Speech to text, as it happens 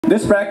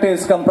This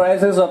practice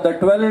comprises of the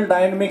 12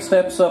 dynamic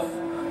steps of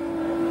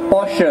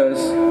postures.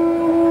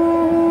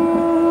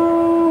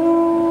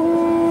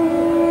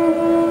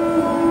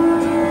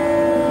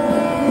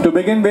 To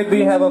begin with,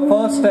 we have a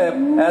first step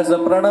as the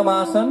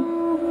Pranamasana.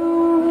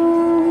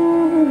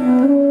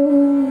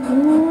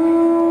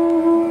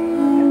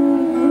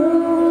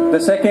 The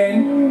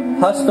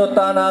second,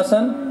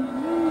 Hastottanasana.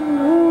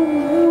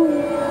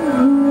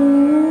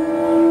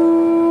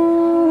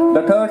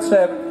 The third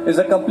step is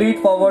a complete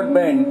forward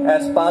bend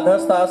as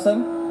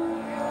Padhastasana.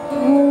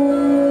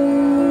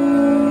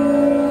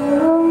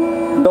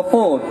 The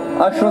fourth,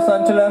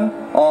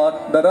 Ashwasanchalan or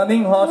the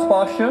running horse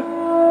posture.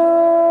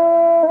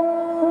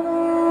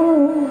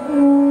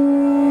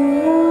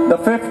 The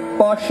fifth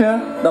posture,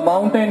 the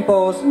mountain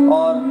pose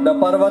or the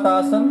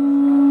Parvatasana.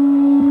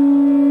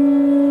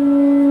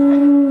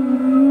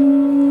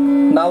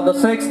 Now the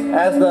sixth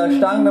as the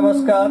Ashtanga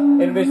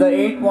Namaskar, in which the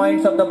 8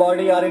 points of the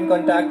body are in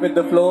contact with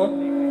the floor.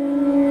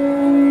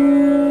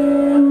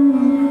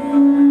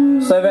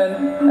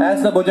 7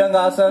 as the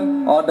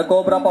Bhujangasana or the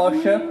Cobra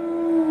posture. 8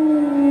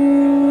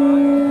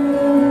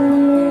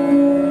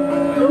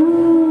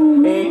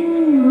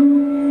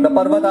 the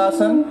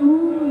Parvatasana.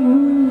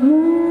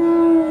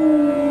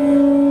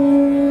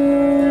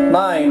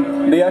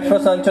 9 the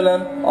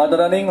Ashwasanchalan or the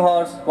running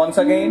horse once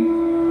again.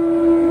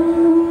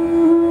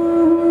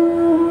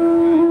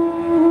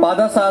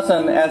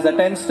 Padhasasana as the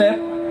 10th step.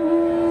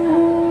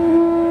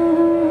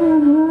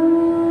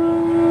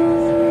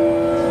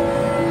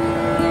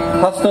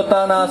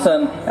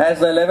 Hastottanasana as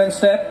the 11th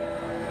step.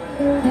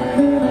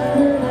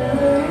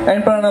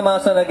 And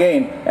Pranamasana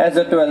again as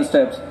the 12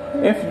 steps.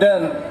 If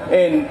done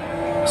in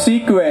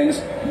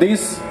sequence,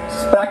 this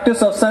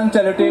practice of sun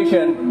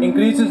salutation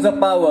increases the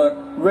power,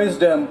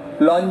 wisdom,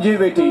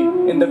 longevity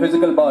in the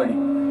physical body.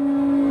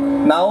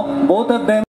 Now both of them